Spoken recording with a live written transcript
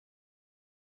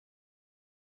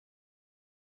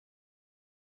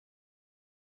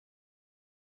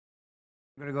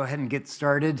We're going to go ahead and get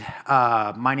started.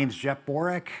 My name is Jeff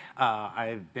Borek.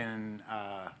 I've been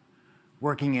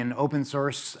working in open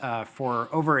source for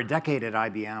over a decade at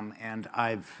IBM, and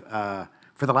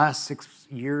for the last 6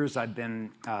 years, I've been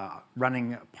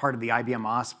running part of the IBM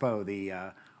OSPO,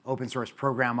 the open source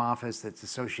program office that's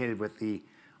associated with the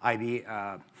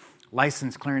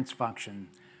license clearance function.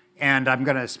 And I'm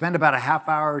going to spend about a half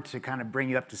hour to kind of bring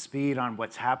you up to speed on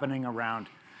what's happening around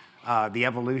the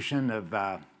evolution of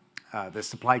the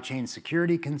supply chain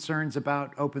security concerns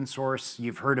about open source.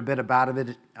 You've heard a bit about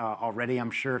it already,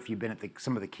 I'm sure, if you've been at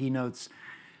some of the keynotes.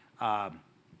 I'm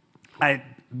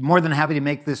more than happy to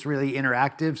make this really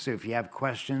interactive, so if you have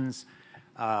questions,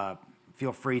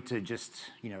 feel free to just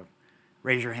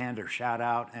raise your hand or shout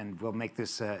out, and we'll make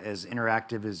this as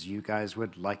interactive as you guys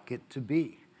would like it to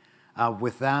be.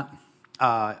 With that,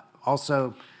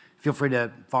 also feel free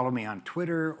to follow me on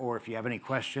Twitter, or if you have any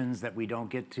questions that we don't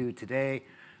get to today,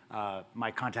 my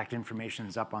contact information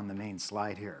is up on the main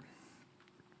slide here.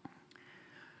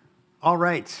 All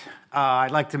right,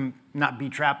 I'd like to not be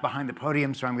trapped behind the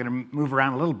podium, so I'm going to move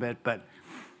around a little bit, but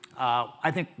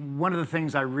I think one of the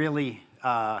things I really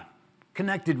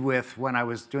connected with when I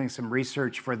was doing some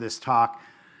research for this talk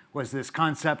was this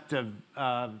concept of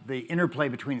the interplay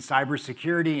between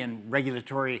cybersecurity and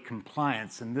regulatory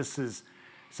compliance, and this is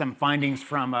some findings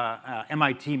from a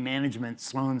MIT Management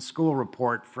Sloan School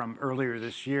report from earlier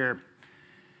this year.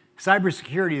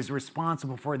 Cybersecurity is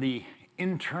responsible for the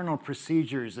internal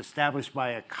procedures established by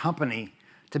a company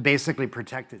to basically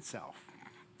protect itself.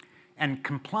 And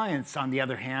compliance, on the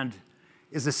other hand,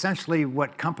 is essentially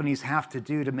what companies have to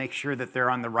do to make sure that they're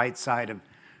on the right side of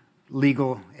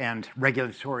legal and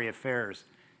regulatory affairs.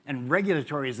 And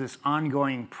regulatory is this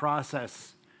ongoing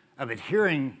process of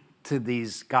adhering to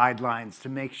these guidelines to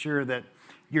make sure that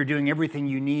you're doing everything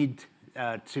you need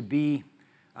to be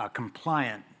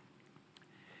compliant.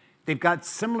 They've got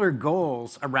similar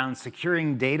goals around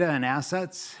securing data and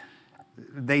assets.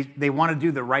 They want to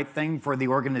do the right thing for the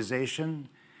organization,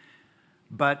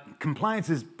 but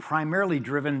compliance is primarily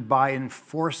driven by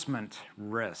enforcement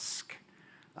risk.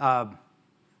 Anyone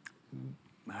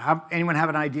have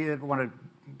an idea of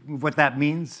what that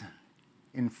means?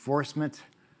 Enforcement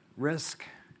risk?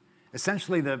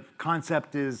 Essentially, the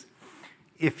concept is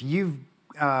if you've,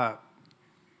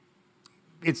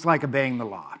 it's like obeying the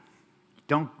law.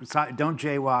 Don't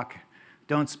jaywalk,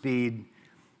 don't speed.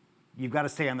 You've got to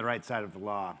stay on the right side of the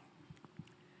law.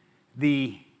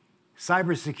 The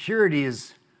cybersecurity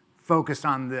is focused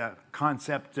on the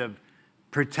concept of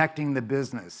protecting the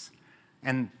business.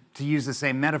 And to use the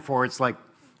same metaphor, it's like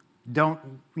don't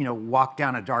walk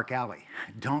down a dark alley.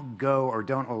 Don't go or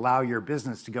don't allow your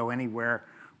business to go anywhere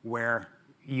where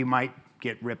you might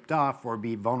get ripped off or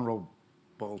be vulnerable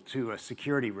to a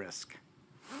security risk.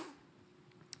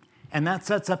 And that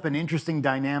sets up an interesting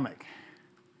dynamic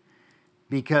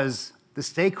because the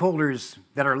stakeholders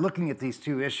that are looking at these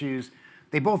two issues,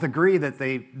 they both agree that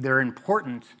they're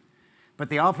important, but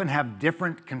they often have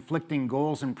different conflicting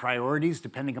goals and priorities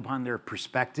depending upon their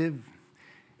perspective.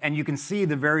 And you can see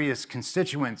the various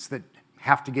constituents that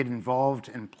have to get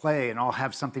involved and play and all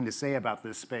have something to say about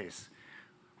this space.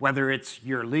 Whether it's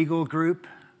your legal group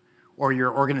or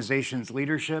your organization's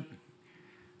leadership,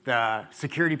 the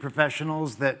security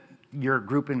professionals that your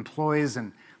group employs,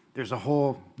 and there's a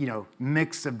whole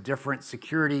mix of different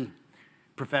security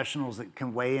professionals that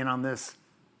can weigh in on this,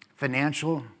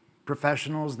 financial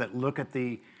professionals that look at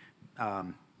the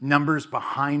numbers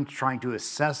behind trying to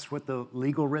assess what the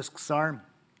legal risks are,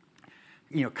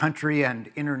 country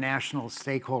and international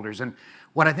stakeholders. And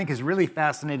what I think is really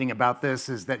fascinating about this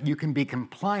is that you can be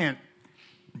compliant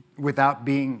without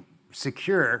being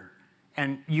secure,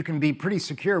 and you can be pretty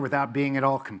secure without being at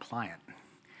all compliant.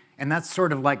 And that's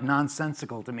sort of like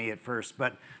nonsensical to me at first,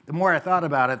 but the more I thought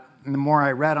about it and the more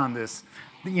I read on this,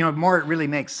 the more it really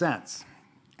makes sense.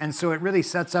 And so it really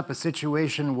sets up a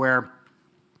situation where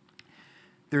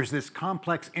there's this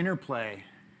complex interplay,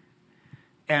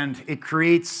 and it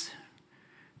creates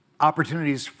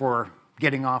opportunities for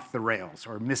getting off the rails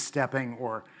or misstepping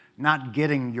or not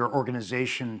getting your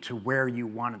organization to where you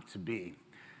want it to be.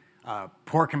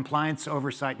 Poor compliance,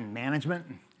 oversight, and management,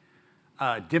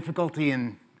 difficulty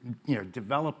in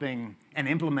developing and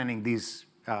implementing these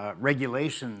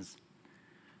regulations,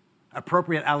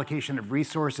 appropriate allocation of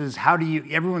resources.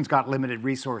 Everyone's got limited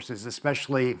resources,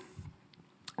 especially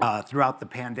throughout the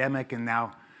pandemic and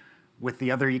now with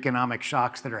the other economic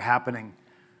shocks that are happening.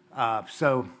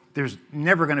 So there's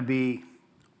never going to be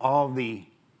all the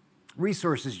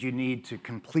resources you need to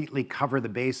completely cover the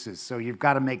bases. So you've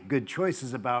got to make good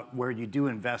choices about where you do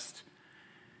invest.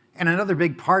 And another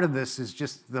big part of this is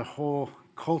just the whole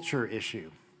culture issue.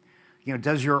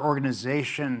 Does your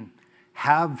organization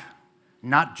have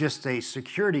not just a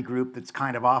security group that's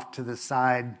kind of off to the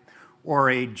side, or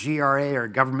a GRA or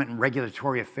government and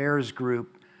regulatory affairs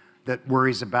group that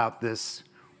worries about this,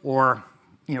 or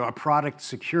a product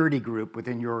security group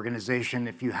within your organization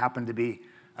if you happen to be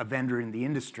a vendor in the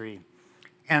industry.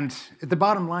 And at the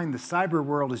bottom line, the cyber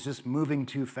world is just moving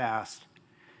too fast.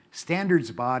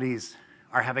 Standards bodies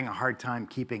are having a hard time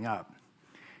keeping up.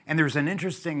 And there's an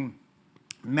interesting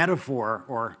metaphor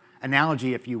or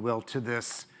analogy, if you will, to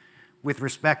this with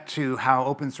respect to how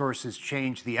open source has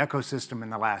changed the ecosystem in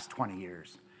the last 20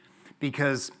 years.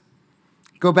 Because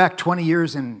go back 20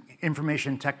 years in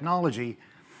information technology,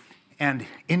 and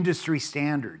industry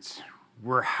standards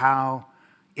were how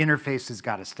interfaces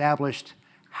got established,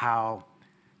 how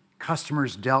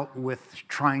customers dealt with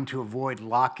trying to avoid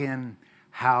lock-in,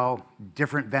 how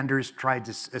different vendors tried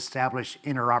to establish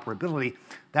interoperability.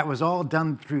 That was all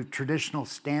done through traditional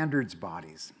standards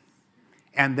bodies.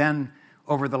 And then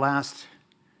over the last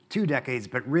 2 decades,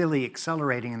 but really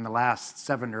accelerating in the last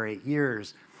 7 or 8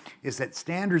 years, is that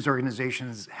standards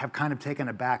organizations have kind of taken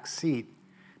a back seat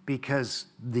because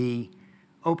the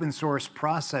open source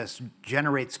process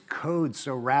generates code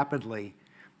so rapidly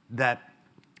that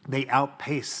they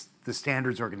outpace the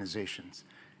standards organizations.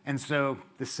 And so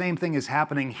the same thing is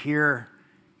happening here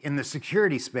in the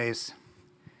security space,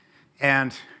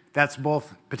 and that's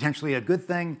both potentially a good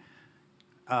thing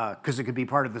because it could be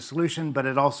part of the solution, but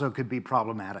it also could be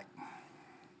problematic.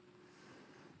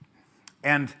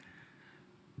 And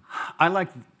I like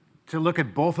to look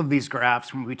at both of these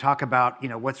graphs when we talk about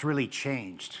what's really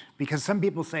changed. Because some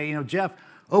people say, Jeff,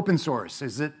 open source,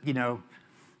 is it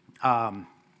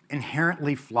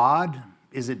inherently flawed?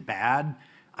 Is it bad?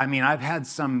 I mean, I've had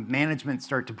some management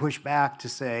start to push back to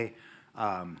say,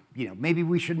 maybe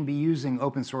we shouldn't be using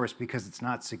open source because it's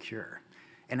not secure.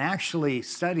 And actually,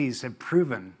 studies have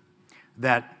proven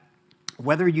that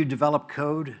whether you develop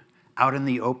code out in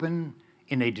the open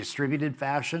in a distributed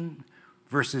fashion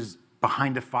versus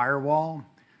behind a firewall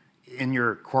in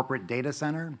your corporate data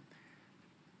center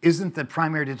isn't the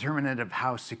primary determinant of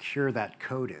how secure that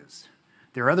code is.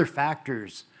 There are other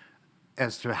factors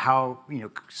as to how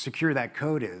secure that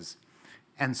code is.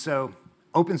 And so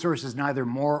open source is neither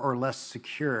more or less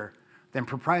secure than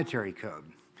proprietary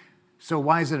code. So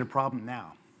why is it a problem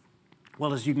now?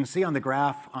 Well, as you can see on the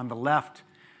graph on the left,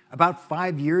 about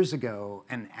 5 years ago,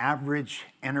 an average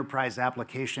enterprise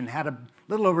application had a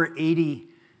little over 80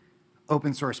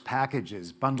 open source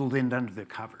packages bundled in under the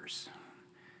covers.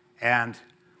 And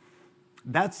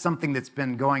that's something that's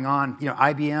been going on.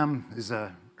 IBM is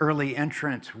an early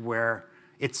entrant where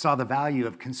it saw the value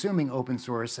of consuming open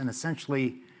source and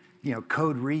essentially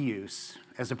code reuse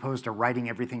as opposed to writing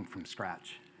everything from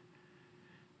scratch.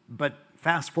 But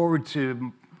fast forward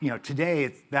to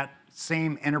today, that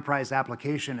same enterprise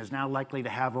application is now likely to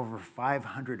have over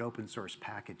 500 open source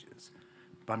packages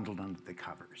bundled under the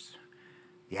covers.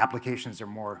 The applications are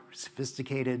more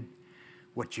sophisticated.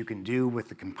 What you can do with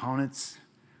the components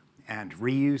and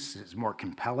reuse is more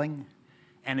compelling.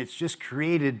 And it's just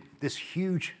created this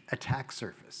huge attack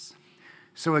surface.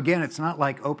 So again, it's not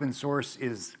like open source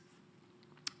is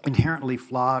inherently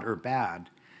flawed or bad,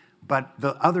 but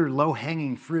the other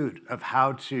low-hanging fruit of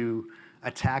how to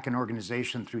attack an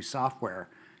organization through software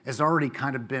has already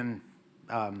kind of been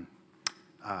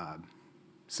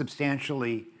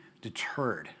substantially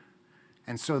deterred.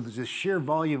 And so the sheer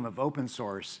volume of open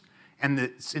source and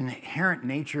the inherent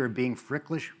nature of being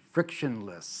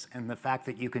frictionless, and the fact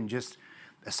that you can just,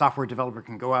 a software developer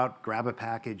can go out, grab a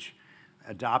package,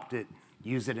 adopt it,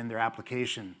 use it in their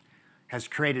application, has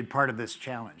created part of this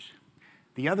challenge.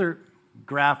 The other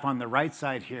graph on the right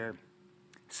side here,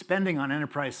 spending on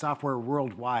enterprise software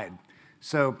worldwide.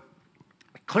 So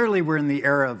clearly we're in the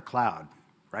era of cloud,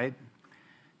 right?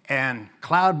 And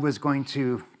cloud was going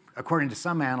to, according to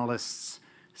some analysts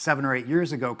 7 or 8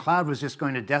 years ago, cloud was just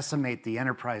going to decimate the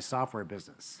enterprise software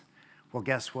business. Well,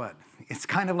 guess what? It's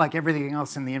kind of like everything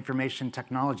else in the information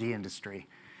technology industry.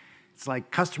 It's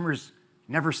like customers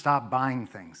never stop buying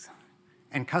things,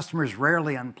 and customers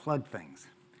rarely unplug things.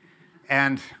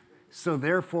 And so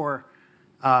therefore,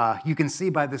 you can see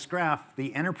by this graph,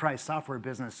 the enterprise software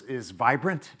business is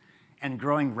vibrant and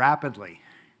growing rapidly.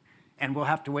 And we'll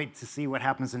have to wait to see what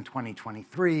happens in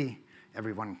 2023.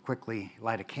 Everyone quickly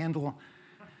light a candle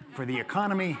for the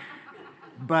economy.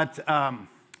 But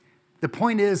the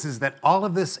point is that all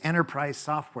of this enterprise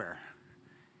software,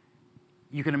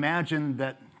 you can imagine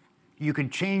that you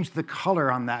could change the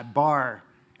color on that bar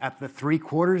at the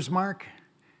 3/4 mark,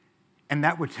 and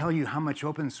that would tell you how much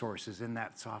open source is in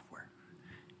that software.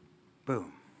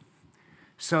 Boom.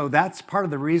 So that's part of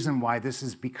the reason why this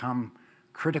has become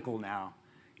critical now,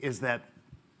 is that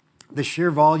the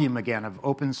sheer volume, again, of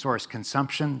open source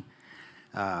consumption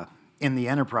in the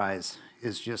enterprise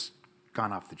is just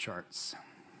gone off the charts.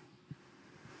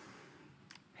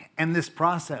 And this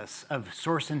process of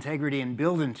source integrity and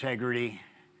build integrity,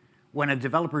 when a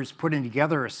developer is putting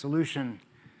together a solution,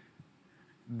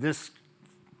 this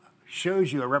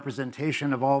shows you a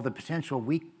representation of all the potential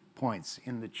weak points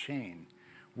in the chain,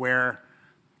 where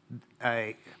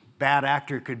a bad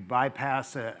actor could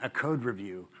bypass a code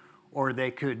review, or they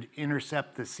could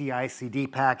intercept the CI/CD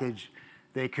package.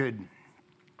 They could,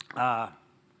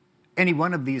 any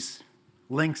one of these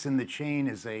links in the chain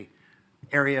is an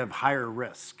area of higher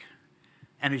risk.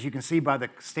 And as you can see by the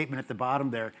statement at the bottom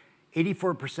there,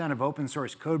 84% of open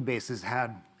source code bases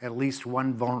had at least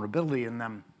one vulnerability in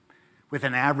them, with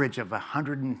an average of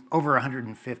over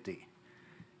 150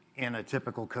 in a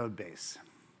typical code base.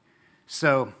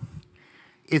 So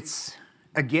it's,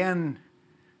 again,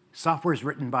 software is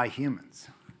written by humans,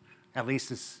 at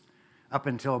least it's up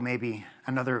until maybe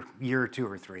another year or two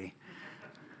or three.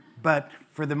 But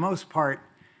for the most part,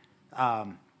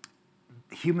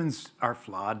 humans are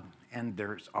flawed, and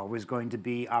there's always going to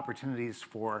be opportunities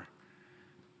for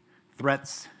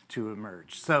threats to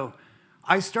emerge. So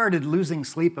I started losing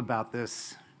sleep about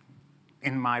this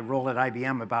in my role at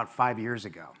IBM about 5 years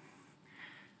ago.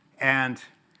 And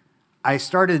I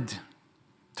started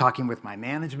talking with my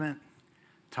management,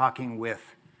 talking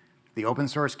with the open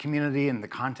source community in the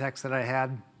context that I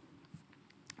had.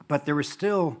 But there was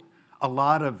still a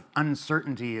lot of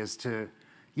uncertainty as to,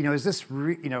 is this,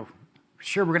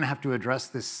 sure, we're going to have to address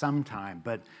this sometime,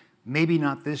 but maybe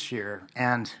not this year,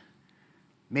 and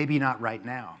maybe not right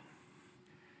now.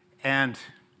 And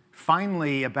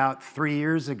finally, about 3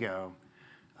 years ago,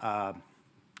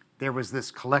 there was this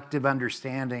collective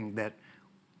understanding that,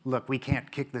 look, we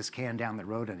can't kick this can down the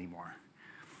road anymore.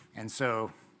 And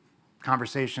so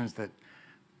conversations that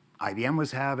IBM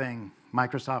was having,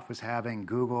 Microsoft was having,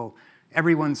 Google,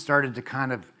 everyone started to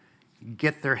kind of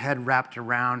get their head wrapped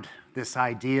around this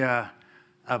idea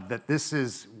of that this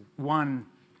is, one,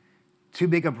 too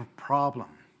big of a problem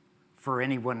for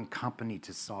any one company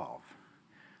to solve.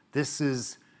 This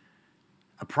is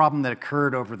a problem that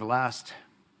occurred over the last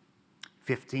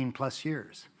 15 plus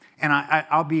years. And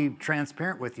I'll be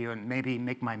transparent with you and maybe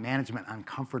make my management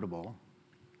uncomfortable.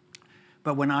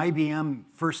 But when IBM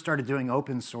first started doing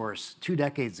open source 2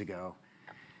 decades ago,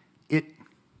 it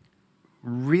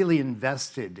really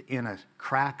invested in a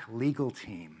crack legal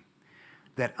team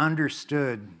that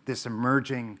understood this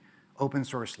emerging open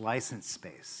source license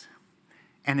space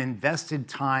and invested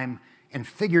time and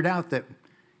figured out that,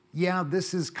 yeah,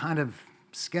 this is kind of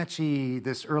sketchy,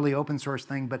 this early open source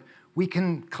thing, but we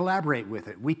can collaborate with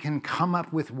it. We can come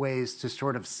up with ways to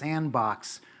sort of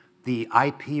sandbox the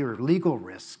IP or legal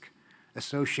risk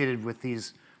associated with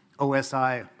these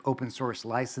OSI open source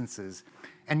licenses.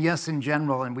 And yes, in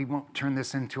general, and we won't turn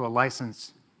this into a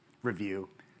license review,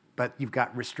 but you've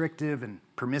got restrictive and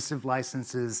permissive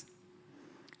licenses.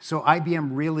 So IBM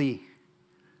really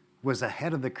was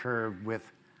ahead of the curve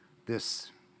with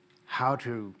this how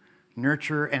to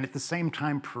nurture and at the same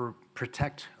time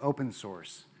protect open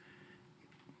source.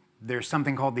 There's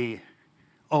something called the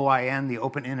OIN, the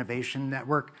Open Innovation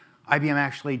Network. IBM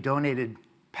actually donated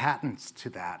patents to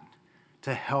that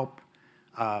to help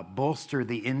bolster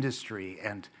the industry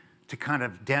and to kind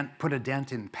of put a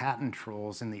dent in patent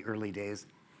trolls in the early days.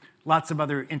 Lots of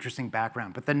other interesting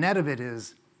background. But the net of it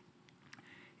is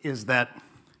that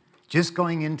just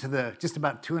going into just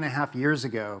about 2.5 years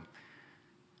ago,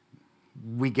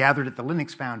 we gathered at the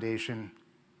Linux Foundation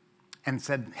and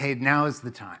said, hey, now is the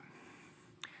time.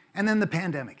 And then the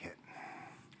pandemic hit.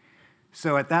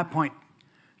 So at that point,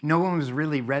 no one was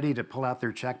really ready to pull out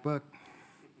their checkbook.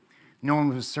 No one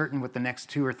was certain what the next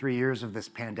 2 or 3 years of this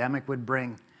pandemic would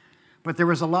bring. But there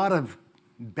was a lot of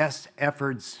best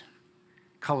efforts,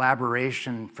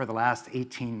 collaboration for the last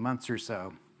 18 months or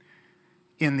so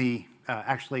in the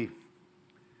actually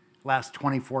last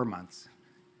 24 months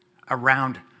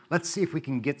around, let's see if we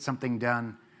can get something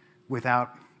done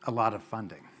without a lot of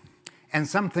funding. And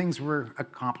some things were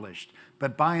accomplished,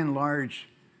 but by and large,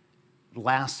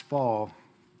 last fall,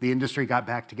 the industry got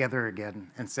back together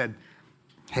again and said,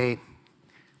 hey,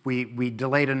 we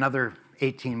delayed another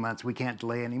 18 months, we can't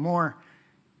delay anymore.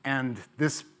 And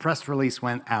this press release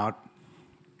went out.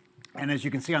 And as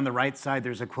you can see on the right side,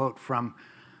 there's a quote from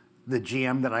the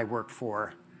GM that I worked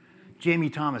for, Jamie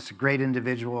Thomas, a great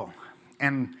individual.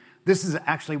 And this is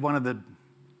actually one of the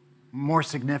more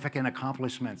significant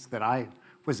accomplishments that I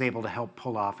was able to help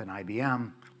pull off in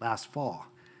IBM last fall.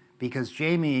 Because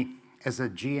Jamie, as a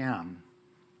GM,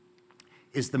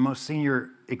 is the most senior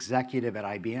executive at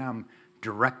IBM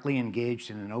directly engaged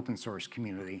in an open source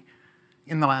community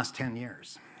in the last 10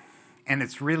 years. And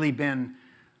it's really been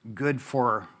good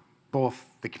for both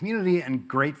the community and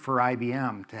great for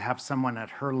IBM to have someone at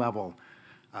her level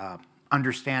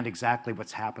understand exactly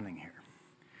what's happening here.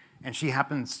 And she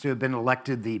happens to have been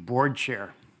elected the board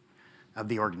chair of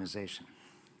the organization.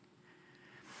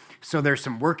 So there's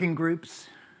some working groups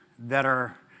that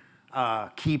are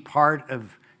a key part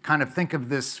of, kind of think of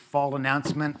this fall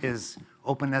announcement as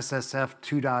OpenSSF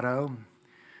 2.0.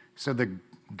 So the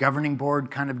governing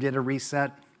board kind of did a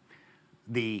reset.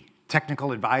 The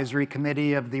technical advisory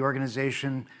committee of the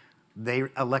organization, they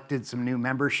elected some new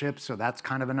membership, so that's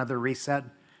kind of another reset.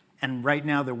 And right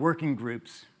now the working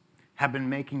groups have been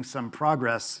making some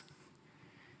progress,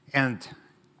 and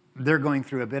they're going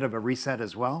through a bit of a reset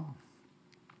as well.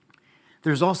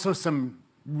 There's also some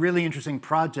really interesting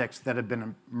projects that have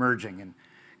been emerging, and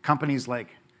companies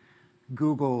like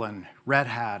Google and Red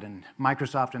Hat and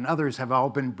Microsoft and others have all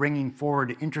been bringing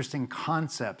forward interesting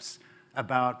concepts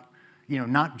about,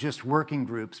 not just working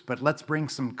groups, but let's bring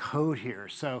some code here.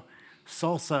 So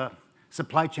SALSA,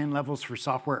 Supply Chain Levels for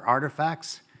Software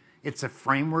Artifacts, it's a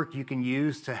framework you can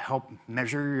use to help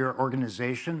measure your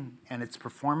organization and its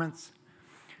performance.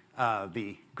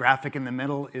 The graphic in the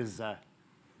middle is a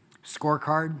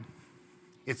scorecard.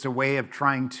 It's a way of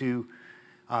trying to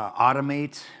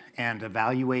automate and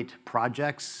evaluate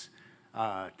projects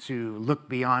to look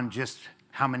beyond just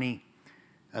how many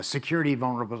security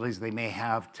vulnerabilities they may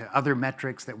have to other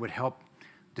metrics that would help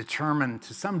determine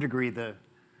to some degree the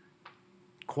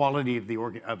quality of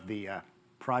the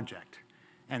project.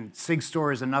 And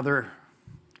SigStore is another,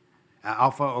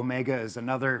 Alpha Omega is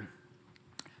another.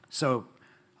 So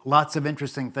lots of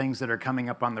interesting things that are coming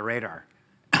up on the radar.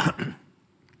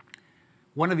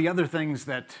 One of the other things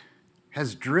that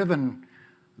has driven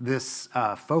this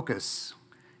focus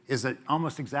is that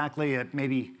almost exactly at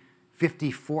maybe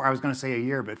 54, I was going to say a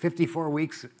year, but 54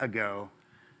 weeks ago,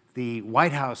 the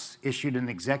White House issued an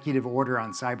executive order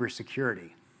on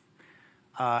cybersecurity.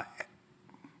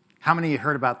 How many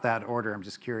heard about that order? I'm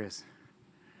just curious.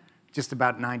 Just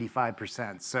about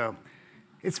 95%. So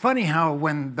it's funny how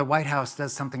when the White House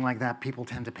does something like that, people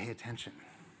tend to pay attention.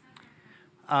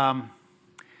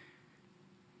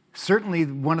 Certainly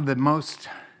one of the most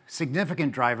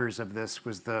significant drivers of this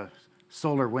was the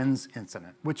SolarWinds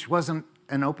incident, which wasn't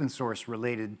an open source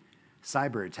related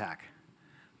cyber attack.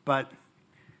 But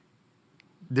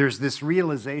there's this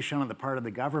realization on the part of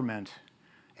the government,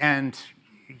 and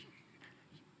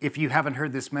if you haven't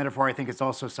heard this metaphor, I think it's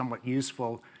also somewhat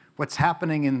useful. What's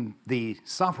happening in the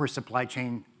software supply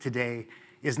chain today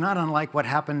is not unlike what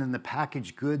happened in the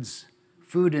packaged goods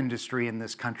food industry in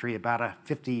this country about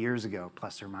 50 years ago,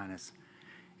 plus or minus.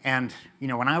 And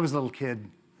when I was a little kid,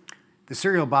 the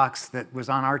cereal box that was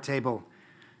on our table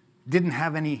didn't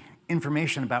have any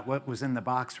information about what was in the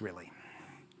box, really.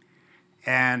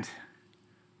 And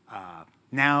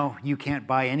now you can't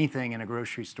buy anything in a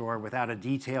grocery store without a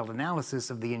detailed analysis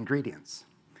of the ingredients.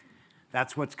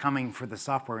 That's what's coming for the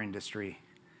software industry,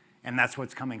 and that's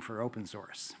what's coming for open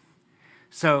source.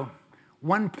 So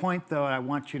one point, though, I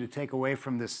want you to take away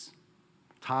from this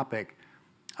topic,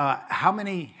 how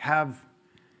many have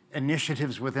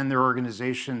initiatives within their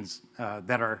organizations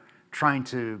that are trying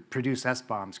to produce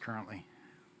SBOMs currently?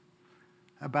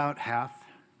 About half.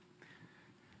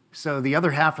 So the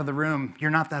other half of the room,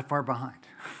 you're not that far behind.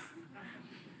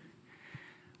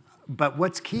 But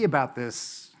what's key about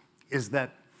this is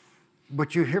that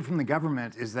what you hear from the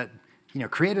government is that,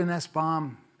 create an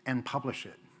SBOM and publish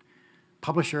it.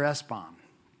 Publish your SBOM.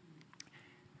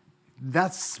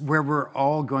 That's where we're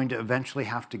all going to eventually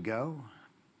have to go.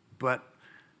 But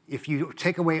if you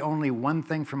take away only one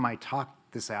thing from my talk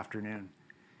this afternoon,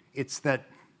 it's that,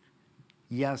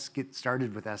 yes, get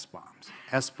started with SBOMs.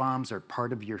 SBOMs are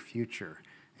part of your future,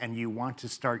 and you want to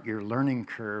start your learning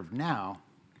curve now.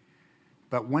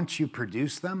 But once you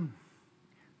produce them,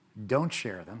 don't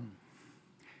share them.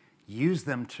 Use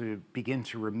them to begin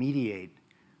to remediate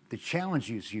the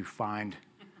challenges you find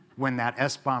when that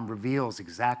SBOM reveals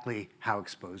exactly how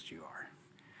exposed you are.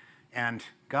 And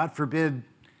God forbid,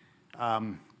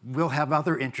 we'll have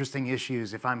other interesting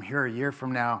issues if I'm here a year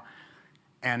from now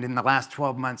and in the last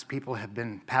 12 months people have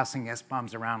been passing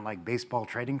SBOMs around like baseball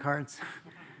trading cards.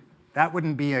 That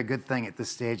wouldn't be a good thing at this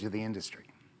stage of the industry.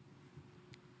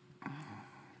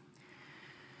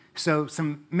 So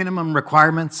some minimum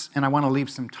requirements, and I want to leave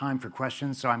some time for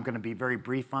questions, so I'm going to be very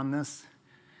brief on this.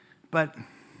 But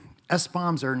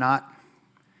SBOMs are not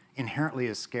inherently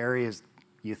as scary as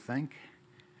you think,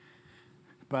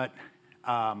 but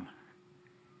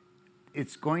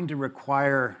it's going to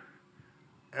require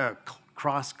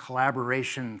cross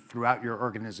collaboration throughout your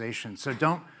organization. So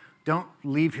don't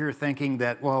leave here thinking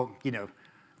that, well, you know,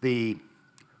 the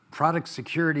product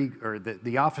security or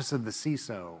the office of the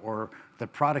CISO or the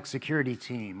product security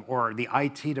team or the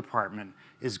IT department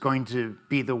is going to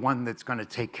be the one that's going to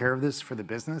take care of this for the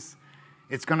business.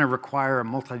 It's going to require a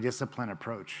multidisciplinary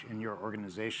approach in your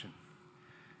organization.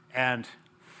 And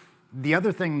the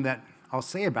other thing that I'll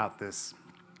say about this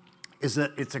is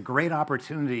that it's a great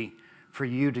opportunity for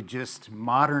you to just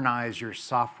modernize your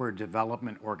software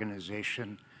development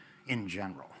organization in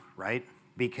general, right?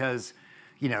 Because,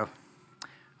 you know,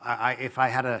 if I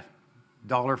had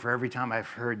 $1 for every time I've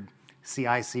heard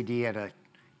CI/CD at a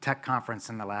tech conference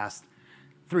in the last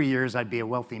 3 years, I'd be a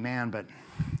wealthy man. But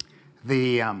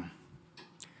the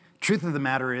truth of the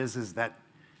matter is that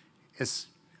as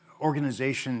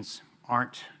organizations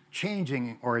aren't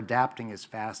changing or adapting as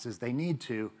fast as they need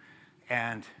to,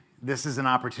 and this is an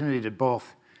opportunity to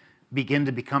both begin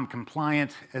to become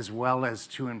compliant as well as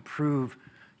to improve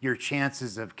your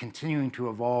chances of continuing to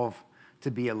evolve to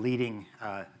be a leading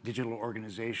digital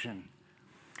organization.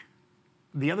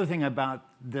 The other thing about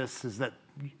this is that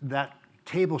that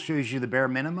table shows you the bare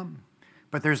minimum,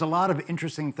 but there's a lot of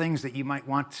interesting things that you might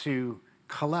want to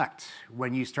collect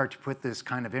when you start to put this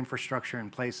kind of infrastructure in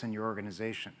place in your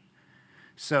organization.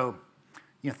 So,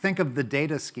 you know, think of the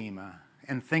data schema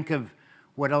and think of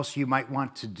what else you might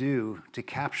want to do to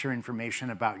capture information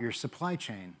about your supply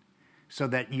chain so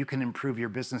that you can improve your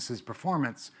business's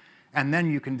performance. And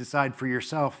then you can decide for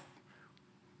yourself,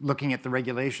 looking at the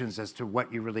regulations, as to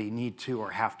what you really need to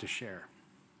or have to share.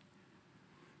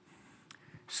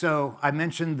 So I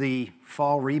mentioned the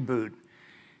fall reboot.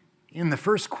 In the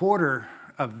first quarter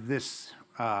of this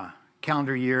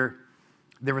calendar year,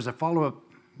 there was a follow-up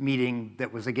meeting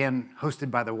that was again hosted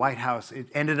by the White House. It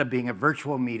ended up being a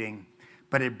virtual meeting,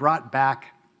 but it brought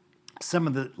back some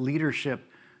of the leadership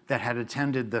that had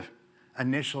attended the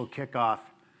initial kickoff,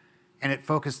 and it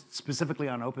focused specifically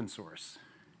on open source.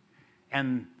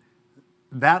 And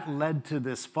that led to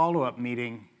this follow-up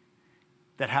meeting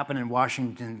that happened in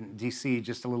Washington, D.C.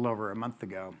 just a little over a month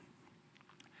ago.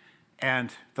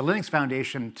 And the Linux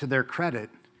Foundation, to their credit,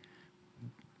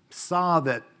 saw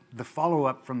that the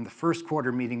follow-up from the first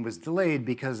quarter meeting was delayed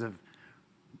because of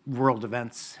world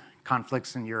events,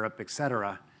 conflicts in Europe, et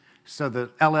cetera. So the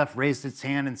LF raised its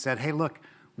hand and said, hey, look,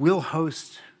 we'll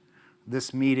host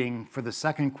this meeting for the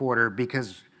second quarter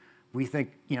because we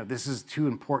think, you know, this is too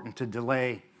important to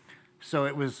delay. So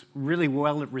it was really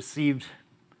well received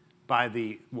by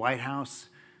the White House.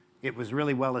 It was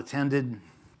really well attended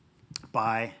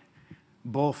by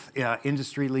both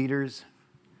industry leaders.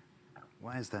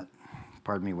 Why is that?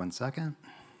 Pardon me 1 second.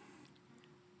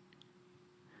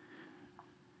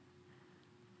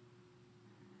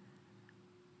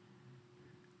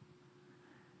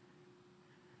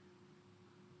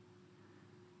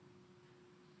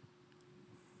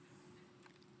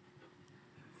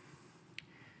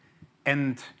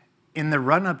 And in the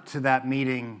run-up to that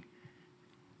meeting,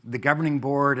 the governing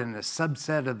board and a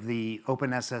subset of the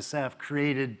OpenSSF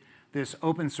created this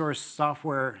open source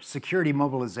software security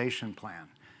mobilization plan.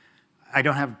 I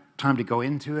don't have time to go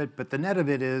into it, but the net of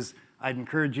it is I'd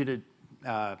encourage you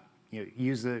to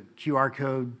use the QR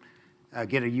code,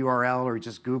 get a URL, or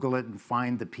just Google it and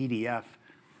find the PDF.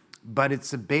 But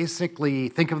it's basically,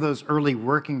 think of those early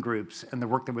working groups and the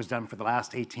work that was done for the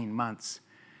last 18 months.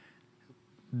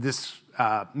 This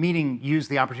meeting used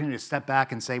the opportunity to step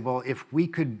back and say, well, if we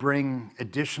could bring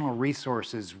additional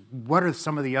resources, what are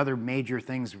some of the other major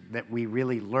things that we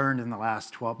really learned in the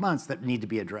last 12 months that need to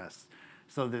be addressed?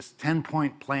 So this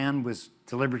 10-point plan was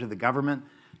delivered to the government.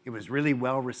 It was really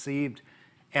well received.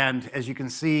 And as you can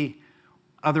see,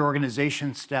 other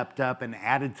organizations stepped up and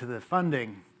added to the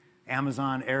funding.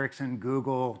 Amazon, Ericsson,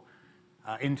 Google,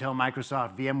 Intel,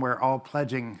 Microsoft, VMware, all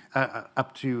pledging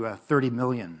up to 30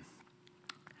 million.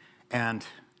 And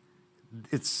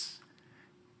it's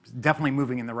definitely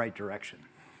moving in the right direction.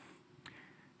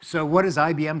 So what has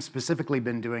IBM specifically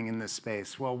been doing in this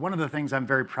space? Well, one of the things I'm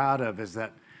very proud of is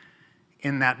that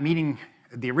in that meeting,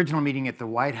 the original meeting at the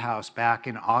White House back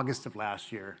in August of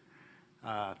last year,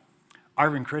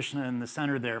 Arvind Krishna in the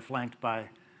center there, flanked by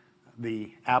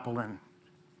the Apple and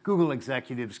Google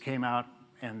executives, came out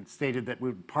and stated that we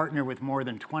would partner with more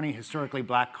than 20 historically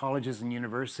black colleges and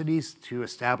universities to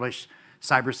establish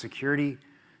cybersecurity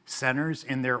centers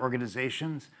in their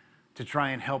organizations to try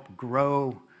and help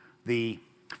grow the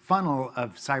funnel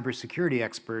of cybersecurity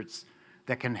experts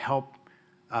that can help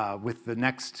with the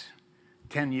next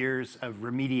 10 years of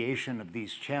remediation of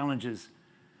these challenges.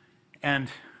 And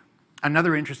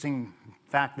another interesting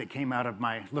fact that came out of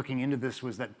my looking into this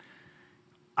was that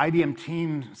IBM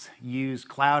teams use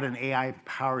cloud and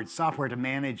AI-powered software to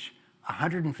manage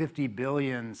 150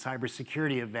 billion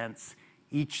cybersecurity events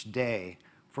each day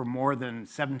for more than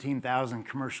 17,000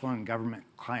 commercial and government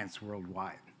clients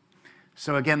worldwide.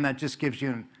 So again, that just gives you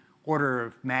an order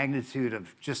of magnitude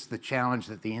of just the challenge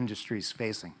that the industry is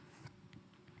facing.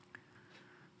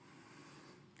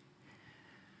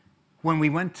 When we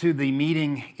went to the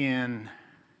meeting in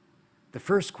the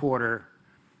first quarter,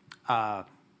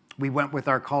 we went with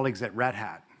our colleagues at Red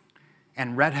Hat.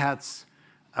 And Red Hat's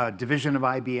a division of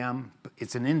IBM.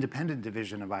 It's an independent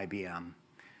division of IBM.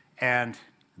 And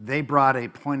they brought a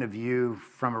point of view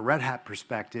from a Red Hat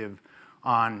perspective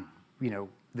on,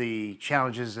 the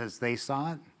challenges as they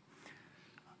saw it.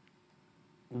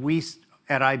 We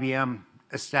at IBM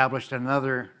established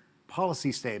another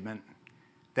policy statement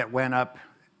that went up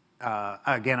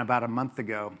again about a month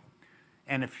ago.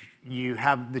 And if you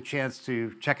have the chance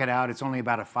to check it out, it's only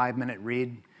about a 5-minute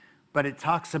read. But it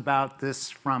talks about this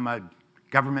from a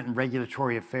government and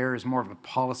regulatory affairs, more of a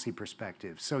policy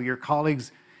perspective. So your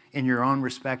colleagues in your own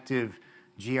respective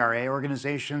GRA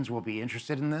organizations will be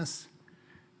interested in this.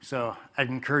 So I'd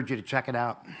encourage you to check it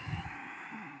out.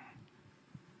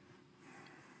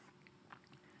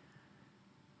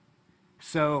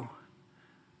 So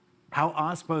how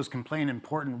OSPOs can play an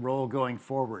important role going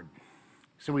forward.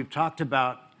 So we've talked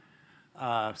about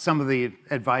some of the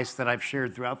advice that I've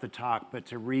shared throughout the talk, but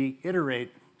to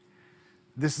reiterate,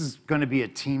 this is going to be a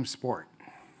team sport.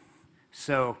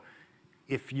 So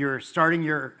if you're starting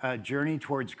your journey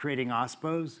towards creating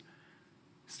OSPOs,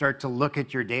 start to look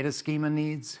at your data schema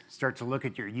needs, start to look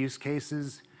at your use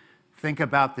cases, think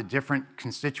about the different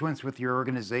constituents with your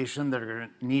organization that are going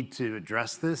to need to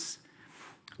address this.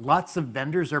 Lots of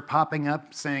vendors are popping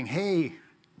up saying, hey,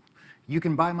 you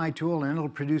can buy my tool and it'll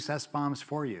produce SBOMs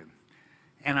for you.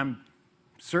 And I'm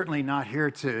certainly not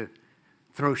here to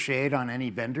throw shade on any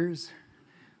vendors,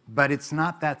 but it's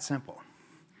not that simple.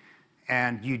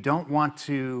 And you don't want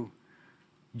to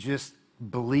just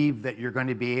believe that you're going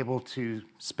to be able to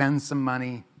spend some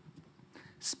money,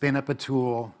 spin up a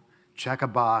tool, check a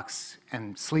box,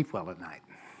 and sleep well at night.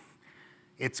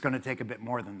 It's going to take a bit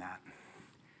more than that.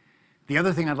 The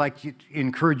other thing I'd like to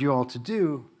encourage you all to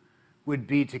do would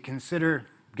be to consider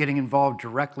getting involved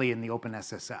directly in the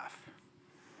OpenSSF.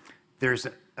 There's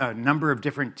a number of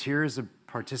different tiers of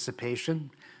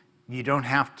participation. You don't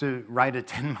have to write a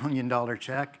 $10 million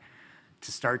check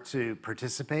to start to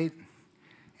participate.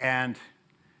 And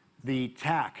the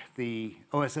TAC, the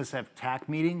OSSF TAC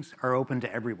meetings are open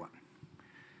to everyone.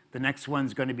 The next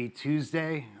one's going to be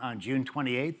Tuesday on June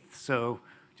 28th, so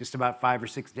just about 5 or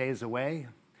 6 days away.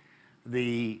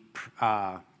 The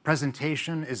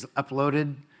presentation is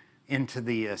uploaded into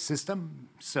the system,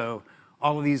 so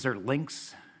all of these are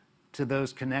links to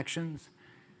those connections.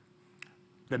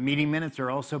 The meeting minutes are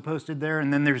also posted there,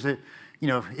 and then there's a,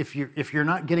 if you're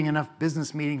not getting enough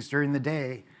business meetings during the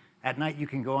day, at night you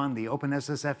can go on the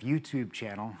OpenSSF YouTube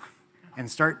channel and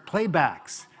start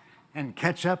playbacks and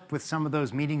catch up with some of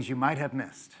those meetings you might have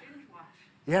missed.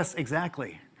 Yes,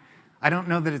 exactly. I don't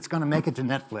know that it's going to make it to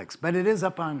Netflix, but it is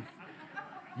up on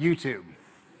YouTube.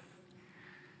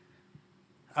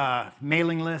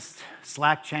 Mailing list,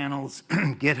 Slack channels,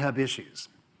 GitHub issues.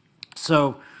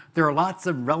 So there are lots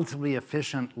of relatively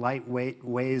efficient, lightweight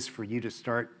ways for you to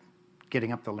start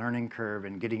getting up the learning curve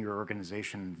and getting your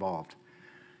organization involved.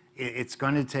 It's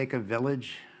going to take a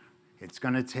village. It's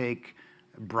going to take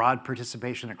broad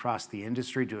participation across the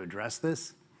industry to address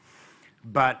this.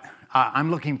 But I'm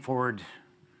looking forward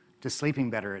to sleeping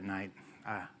better at night.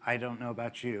 I don't know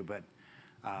about you, but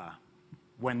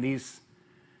when these...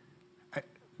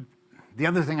 The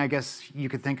other thing I guess you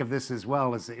could think of this as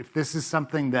well is if this is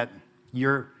something that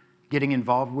you're getting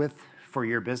involved with for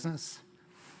your business,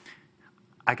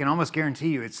 I can almost guarantee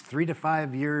you it's 3 to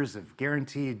 5 years of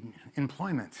guaranteed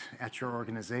employment at your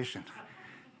organization,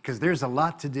 because there's a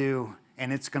lot to do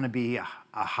and it's going to be a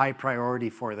high priority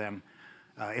for them.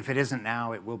 If it isn't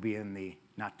now, it will be in the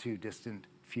not too distant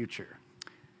future.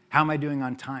 How am I doing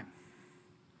on time?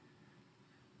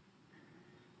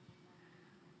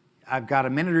 I've got a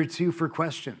minute or two for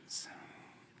questions.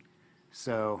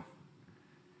 So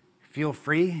feel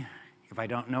free. If I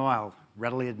don't know, I'll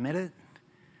readily admit it.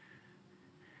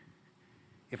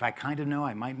 If I kind of know,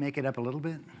 I might make it up a little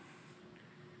bit.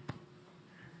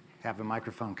 Have the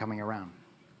microphone coming around.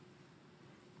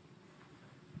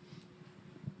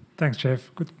 Thanks,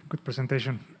 Jeff. Good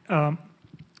presentation.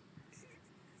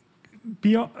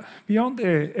 Beyond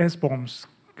the SBOMs,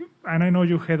 and I know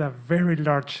you had a very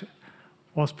large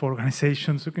OSPO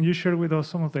organization, so can you share with us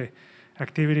some of the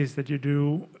activities that you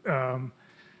do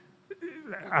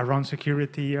around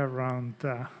security, around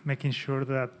making sure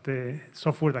that the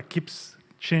software that keeps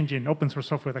changing, open source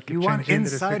software that keeps You want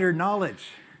changing. insider knowledge.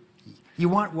 You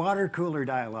want water cooler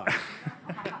dialogue.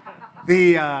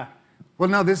 Well,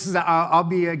 no, this is, I'll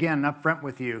be, again, upfront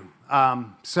with you.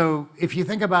 So if you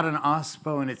think about an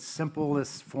OSPO in its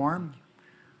simplest form,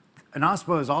 an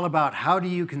OSPO is all about how do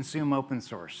you consume open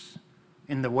source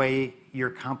in the way your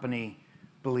company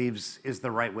believes is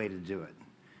the right way to do it.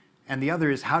 And the other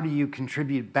is how do you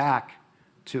contribute back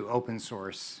to open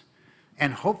source?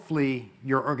 And hopefully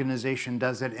your organization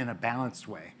does it in a balanced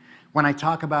way. When I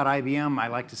talk about IBM, I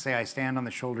like to say I stand on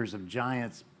the shoulders of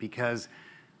giants because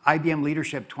IBM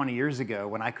leadership 20 years ago,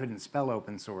 when I couldn't spell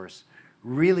open source,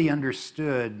 really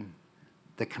understood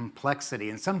the complexity.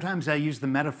 And sometimes I use the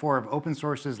metaphor of open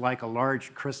source as like a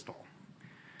large crystal.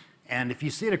 And if you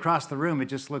see it across the room, it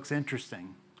just looks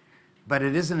interesting. But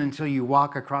it isn't until you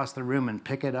walk across the room and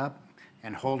pick it up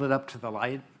and hold it up to the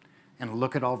light and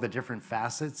look at all the different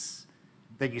facets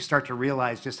that you start to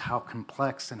realize just how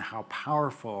complex and how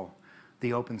powerful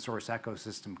the open source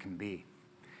ecosystem can be.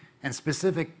 And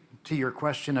specific to your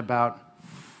question about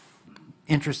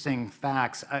interesting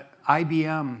facts,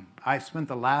 IBM, I spent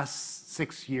the last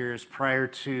 6 years prior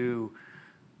to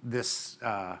this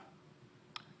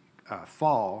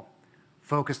fall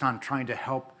focused on trying to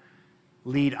help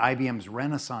lead IBM's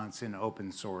renaissance in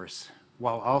open source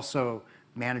while also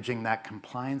managing that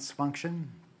compliance function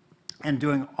and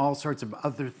doing all sorts of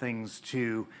other things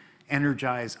to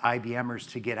energize IBMers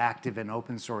to get active in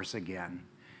open source again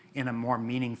in a more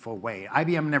meaningful way.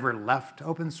 IBM never left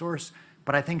open source,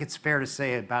 but I think it's fair to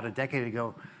say about a decade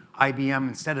ago, IBM,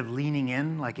 instead of leaning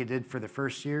in like it did for the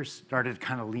first years, started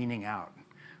kind of leaning out,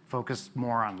 focused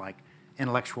more on like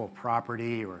intellectual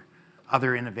property or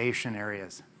other innovation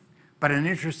areas. But an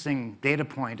interesting data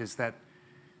point is that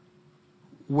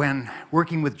when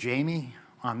working with Jamie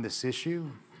on this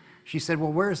issue, she said,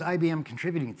 well, where is IBM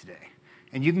contributing today?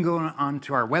 And you can go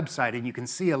onto our website and you can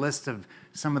see a list of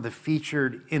some of the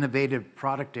featured innovative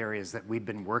product areas that we've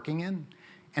been working in,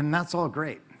 and that's all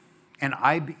great. And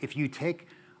if you take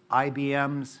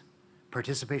IBM's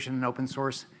participation in open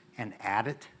source and add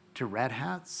it to Red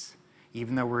Hat's,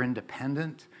 even though we're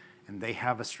independent and they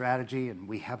have a strategy and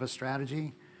we have a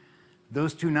strategy,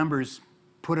 those two numbers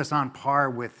put us on par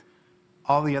with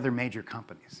all the other major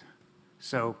companies.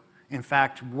 So in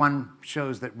fact, one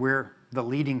shows that we're the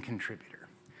leading contributor.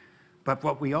 But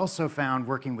what we also found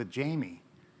working with Jamie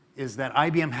is that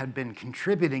IBM had been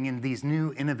contributing in these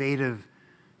new innovative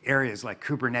areas like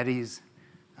Kubernetes,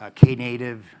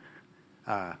 Knative,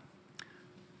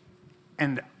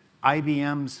 and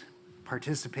IBM's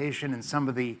participation in some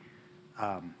of the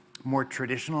more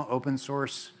traditional open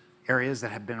source areas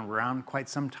that have been around quite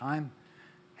some time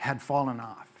had fallen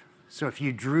off. So if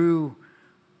you drew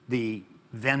the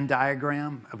Venn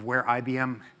diagram of where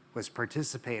IBM was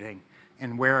participating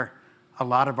and where a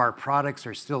lot of our products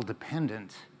are still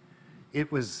dependent,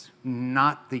 it was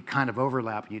not the kind of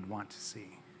overlap you'd want to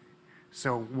see.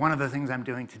 So one of the things I'm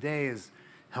doing today is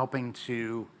helping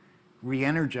to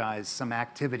re-energize some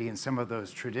activity in some of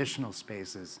those traditional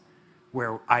spaces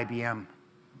where IBM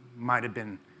might have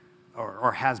been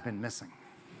or has been missing.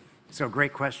 So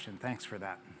great question, thanks for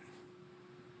that.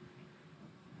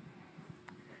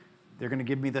 They're gonna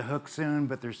give me the hook soon,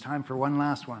 but there's time for one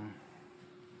last one.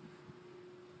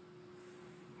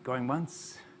 Going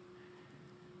once?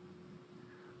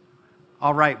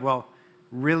 All right, well,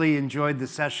 really enjoyed the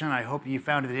session. I hope you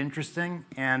found it interesting,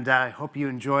 and I hope you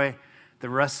enjoy the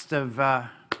rest of,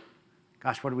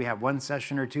 gosh, what do we have, one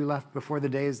session or two left before the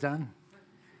day is done?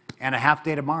 And a half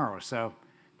day tomorrow, so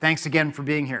thanks again for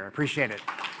being here. Appreciate it.